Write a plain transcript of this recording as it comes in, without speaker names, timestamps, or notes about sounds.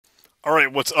All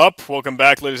right, what's up? Welcome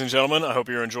back, ladies and gentlemen. I hope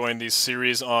you're enjoying these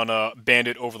series on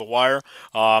Bandit Over the Wire.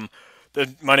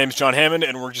 My name is John Hammond,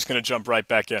 and we're just going to jump right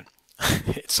back in.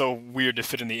 It's so weird to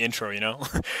fit in the intro, you know?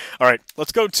 All right,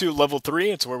 let's go to level 3.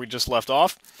 It's where we just left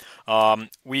off.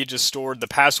 We just stored the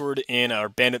password in our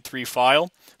Bandit 3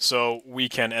 file, so we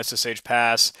can SSH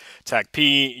pass TAC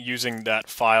P using that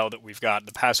file that we've got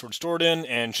the password stored in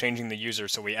and changing the user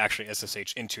so we actually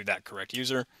SSH into that correct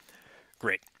user.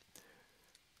 Great.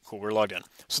 Cool, we're logged in.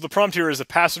 So the prompt here is the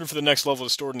password for the next level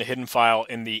is stored in a hidden file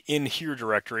in the in here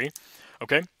directory.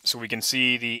 Okay, so we can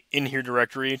see the in here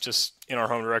directory just in our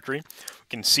home directory. We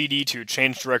can cd to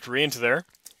change directory into there.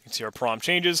 You can see our prompt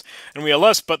changes, and we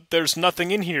ls, but there's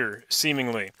nothing in here,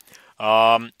 seemingly.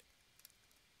 It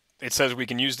says we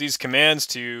can use these commands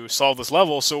to solve this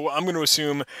level, so I'm going to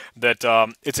assume that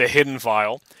it's a hidden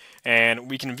file, and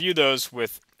we can view those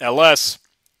with ls.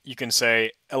 You can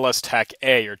say ls tac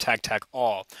a or tac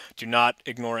all. Do not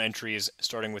ignore entries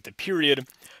starting with the period,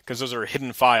 because those are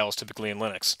hidden files typically in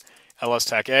Linux. Ls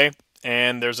tac a,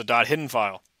 and there's a dot hidden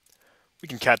file. We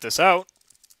can cat this out,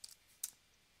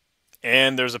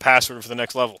 and there's a password for the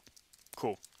next level.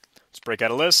 Cool. Let's break out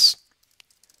of this,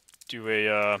 do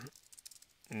a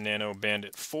nano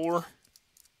bandit 4,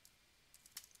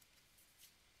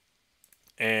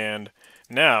 and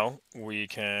now we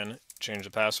can change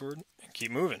the password and keep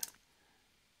moving.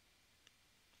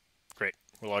 Great,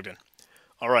 we're logged in.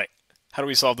 All right, how do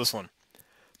we solve this one?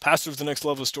 Password for the next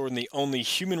level is stored in the only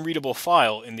human readable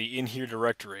file in the in here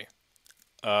directory.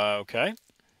 Okay.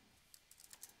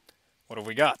 What have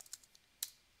we got?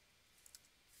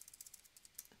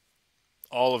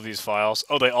 All of these files.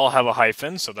 Oh, they all have a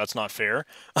hyphen, so that's not fair.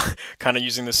 Kind of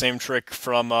using the same trick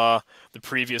from the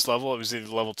previous level. It was either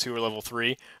level 2 or level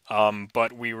 3,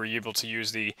 but we were able to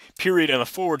use the period and a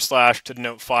forward slash to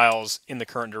denote files in the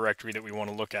current directory that we want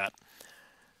to look at.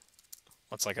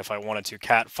 Looks like if I wanted to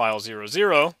cat file 00,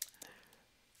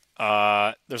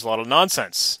 there's a lot of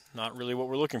nonsense. Not really what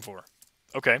we're looking for.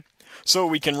 Okay, so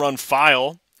we can run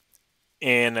file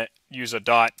and use a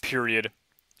dot, period,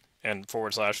 and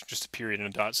forward slash, just a period and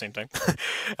a dot, same thing.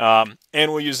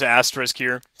 And we'll use the asterisk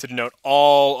here to denote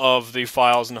all of the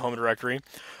files in the home directory.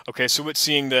 Okay, so it's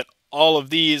seeing that all of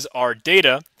these are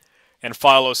data, and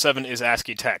file 07 is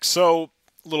ASCII text. So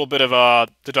a little bit of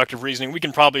deductive reasoning. We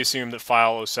can probably assume that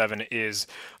file 07 is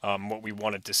what we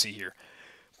wanted to see here.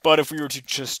 But if we were to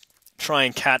just try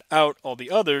and cat out all the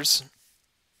others,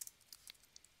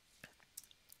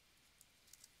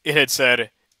 it had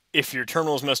said, if your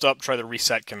terminal is messed up, try the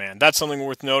reset command. That's something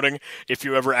worth noting. If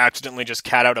you ever accidentally just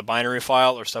cat out a binary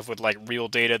file or stuff with like real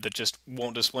data that just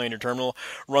won't display in your terminal,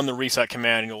 run the reset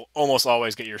command and you'll almost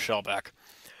always get your shell back.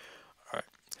 All right.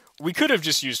 We could have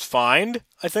just used find,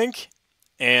 I think,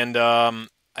 and I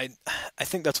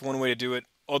think that's one way to do it.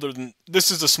 Other than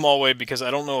this is a small way because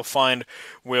I don't know if find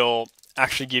will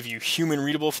actually give you human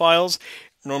readable files.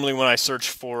 Normally when I search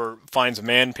for finds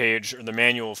man page or the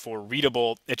manual for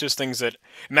readable, it just thinks that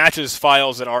matches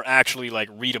files that are actually like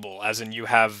readable, as in you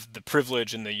have the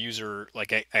privilege and the user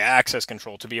like a access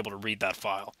control to be able to read that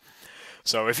file.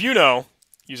 So if you know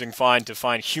using find to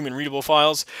find human readable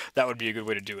files, that would be a good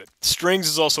way to do it. Strings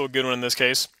is also a good one in this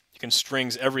case. You can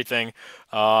strings everything.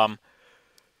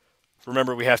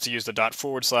 Remember we have to use the dot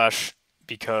forward slash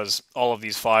because all of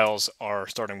these files are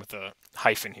starting with a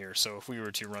hyphen here. So if we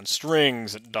were to run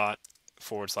strings dot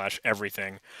forward slash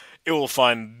everything, it will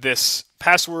find this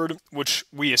password, which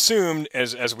we assumed,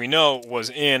 as we know, was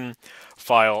in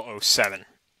file 07.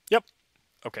 Yep.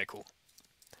 Okay, cool.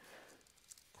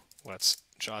 Let's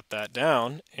jot that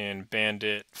down in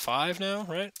Bandit 5 now,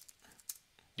 right?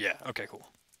 Yeah, okay, cool.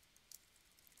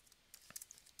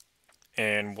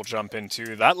 And we'll jump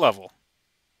into that level.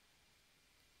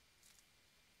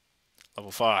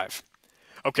 Level 5.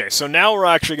 Okay, so now we're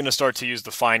actually going to start to use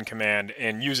the find command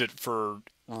and use it for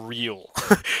real.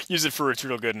 Use it for its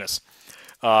real goodness.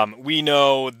 We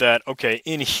know that, okay,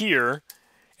 in here,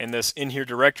 in this in here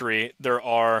directory, there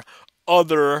are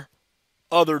other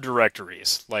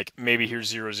directories, like maybe here's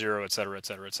 00, etc.,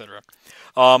 etc., etc.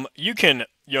 You can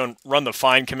run the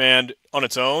find command on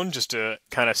its own just to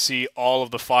kind of see all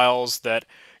of the files that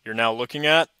you're now looking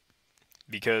at,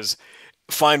 because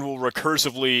find will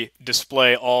recursively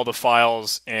display all the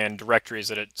files and directories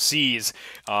that it sees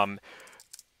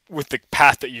with the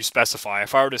path that you specify.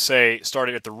 If I were to say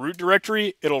starting at the root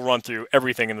directory, it'll run through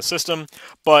everything in the system,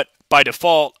 but by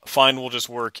default, find will just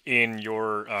work in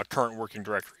your current working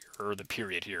directory, or the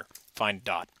period here, find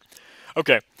dot.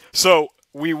 Okay, so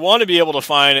we want to be able to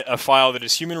find a file that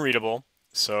is human readable,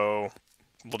 so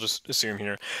we'll just assume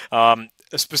here.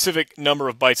 a specific number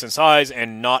of bytes in size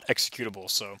and not executable,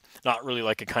 so not really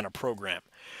like a kind of program.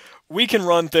 We can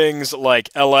run things like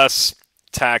ls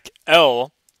tac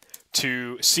l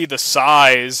to see the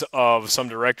size of some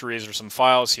directories or some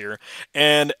files here,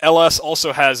 and ls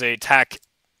also has a tac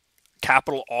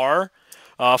capital R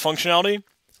functionality,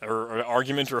 or an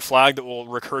argument or a flag that will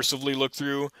recursively look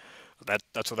through.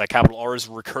 That's what that capital R is,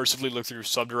 recursively look through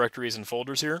subdirectories and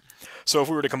folders here. So if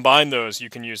we were to combine those, you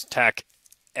can use tac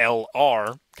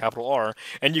LR, capital R,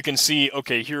 and you can see,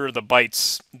 okay, here are the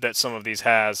bytes that some of these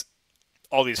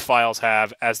all these files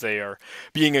have as they are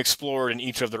being explored in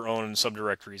each of their own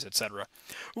subdirectories, etc.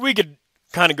 We could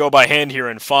kind of go by hand here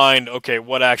and find, okay,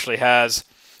 what actually has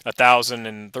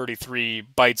 1,033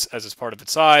 bytes as its part of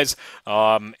its size,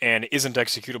 and isn't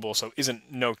executable, so isn't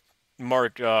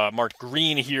marked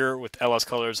green here with ls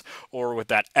colors, or with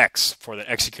that X for the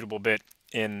executable bit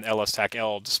in ls tac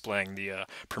L displaying the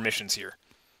permissions here.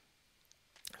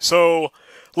 So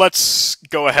let's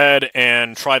go ahead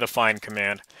and try the find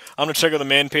command. I'm going to check out the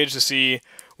man page to see.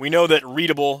 We know that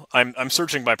readable, I'm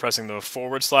searching by pressing the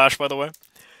 / by the way.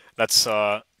 That's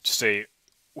just a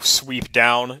sweep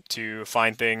down to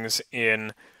find things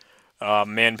in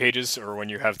man pages, or when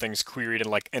you have things queried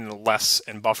in less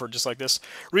and buffered just like this.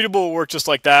 Readable will work just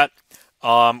like that.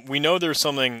 We know there's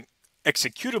something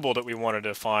executable that we wanted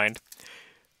to find.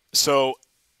 So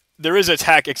there is a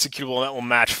tac executable, and that will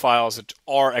match files that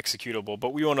are executable,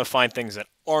 but we want to find things that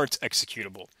aren't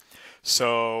executable.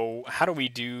 So how do we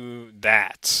do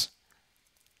that?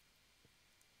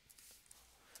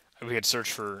 We could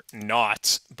search for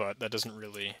not, but that doesn't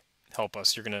really help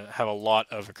us. You're going to have a lot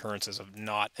of occurrences of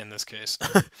not in this case.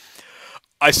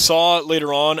 I saw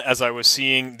later on, as I was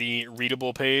seeing the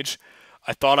readable page,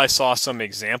 I thought I saw some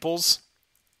examples.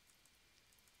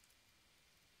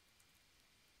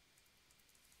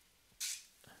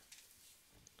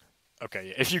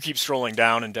 Okay, if you keep scrolling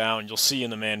down and down, you'll see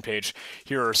in the man page,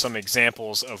 here are some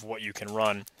examples of what you can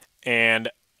run. And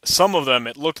some of them,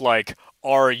 it looked like,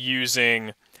 are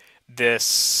using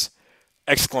this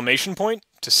exclamation point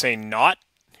to say not.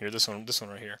 Here, this one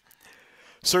right here.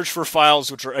 Search for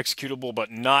files which are executable but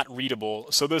not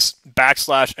readable. So this /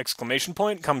 exclamation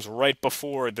point comes right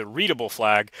before the readable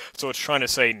flag, so it's trying to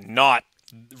say not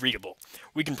readable.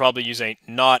 We can probably use a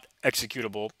not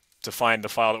executable to find the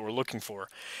file that we're looking for.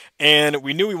 And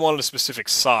we knew we wanted a specific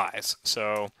size,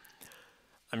 so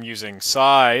I'm using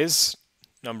size,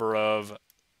 number of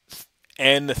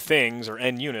n things, or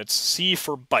n units, C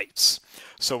for bytes.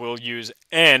 So we'll use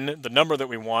n, the number that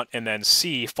we want, and then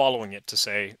C following it to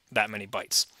say that many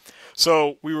bytes.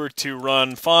 So we were to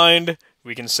run find,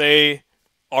 we can say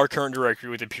our current directory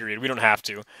with a period. We don't have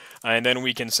to. And then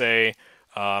we can say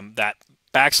that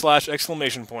 /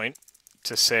 exclamation point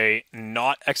to say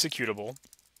not executable,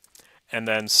 and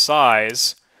then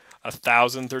size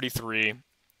 1,033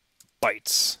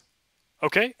 bytes.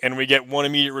 Okay, and we get one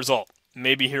immediate result.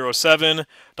 Maybe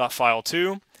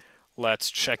hero7.file2.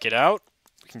 Let's check it out.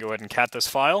 We can go ahead and cat this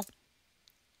file.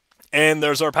 And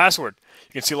there's our password.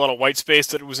 You can see a lot of white space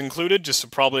that was included, just so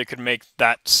probably it could make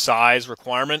that size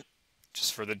requirement,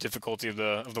 just for the difficulty of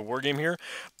the war game here.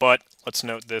 But let's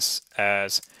note this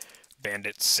as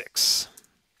Bandit 6.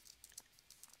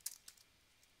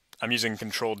 I'm using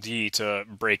Control D to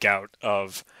break out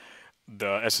of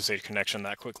the SSH connection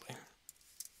that quickly.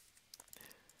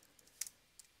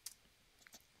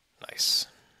 Nice.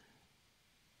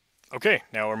 Okay,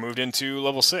 now we're moved into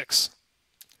level 6.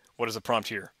 What is the prompt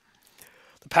here?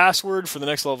 The password for the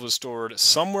next level is stored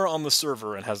somewhere on the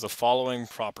server and has the following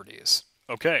properties.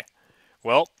 Okay,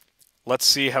 well, let's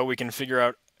see how we can figure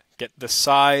out, get the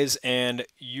size and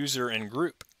user and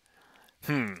group.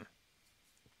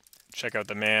 Check out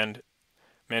the man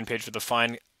page for the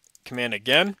find command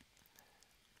again.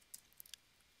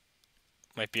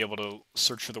 Might be able to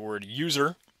search for the word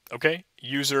user. Okay,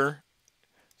 user,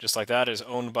 just like that, is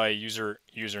owned by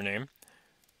username.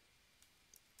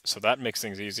 So that makes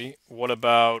things easy. What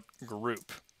about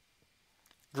group?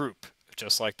 Group,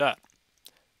 just like that.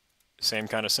 Same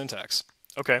kind of syntax.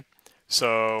 Okay,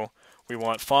 so we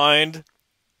want find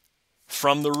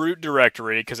from the root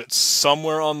directory, because it's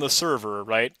somewhere on the server,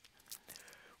 right?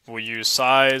 We'll use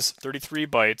size 33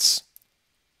 bytes.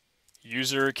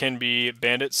 User can be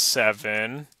Bandit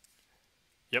 7.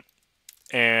 Yep.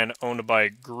 And owned by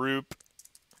group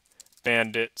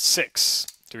Bandit 6.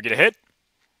 Do we get a hit?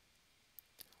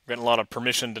 We're getting a lot of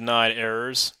permission denied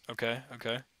errors. Okay,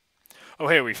 okay. Oh,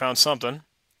 hey, we found something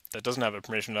that doesn't have a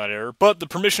permission denied error, but the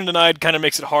permission denied kind of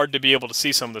makes it hard to be able to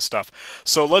see some of this stuff.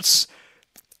 So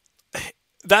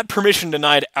that permission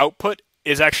denied output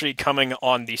is actually coming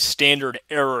on the standard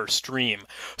error stream.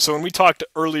 So when we talked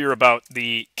earlier about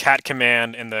the cat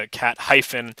command and the cat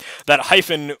hyphen, that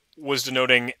hyphen was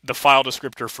denoting the file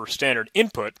descriptor for standard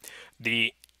input,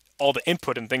 all the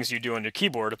input and things you do on your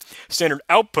keyboard. Standard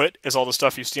output is all the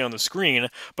stuff you see on the screen,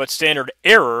 but standard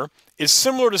error is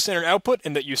similar to standard output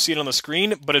in that you see it on the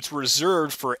screen, but it's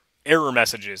reserved for error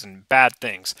messages and bad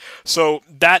things. So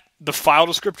the file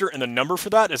descriptor and the number for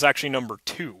that is actually number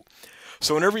 2.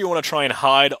 So whenever you want to try and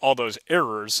hide all those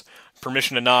errors,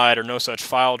 permission denied or no such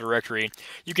file directory,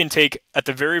 you can take at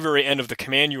the very, very end of the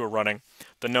command you are running,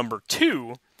 the number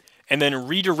 2, and then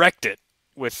redirect it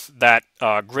with that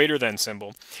greater than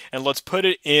symbol, and let's put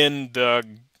it in the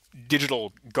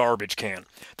digital garbage can.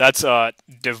 That's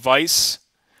device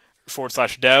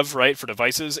 /dev, right, for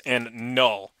devices, and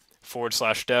null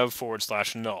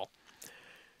 /dev /null.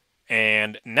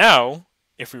 And now,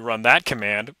 if we run that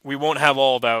command, we won't have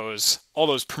all those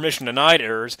permission denied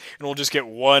errors, and we'll just get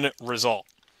one result.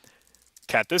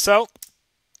 Cat this out,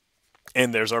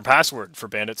 and there's our password for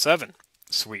Bandit 7.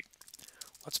 Sweet.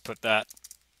 Let's put that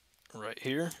right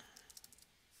here.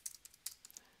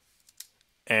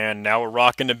 And now we're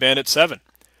rocking to Bandit 7.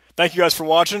 Thank you guys for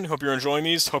watching. Hope you're enjoying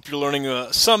these. Hope you're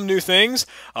learning some new things.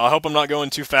 I hope I'm not going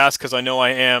too fast, because I know I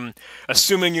am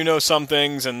assuming you know some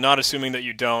things and not assuming that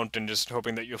you don't, and just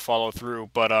hoping that you'll follow through.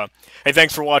 But hey,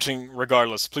 thanks for watching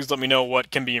regardless. Please let me know what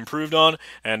can be improved on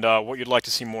and what you'd like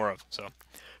to see more of. So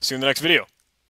see you in the next video.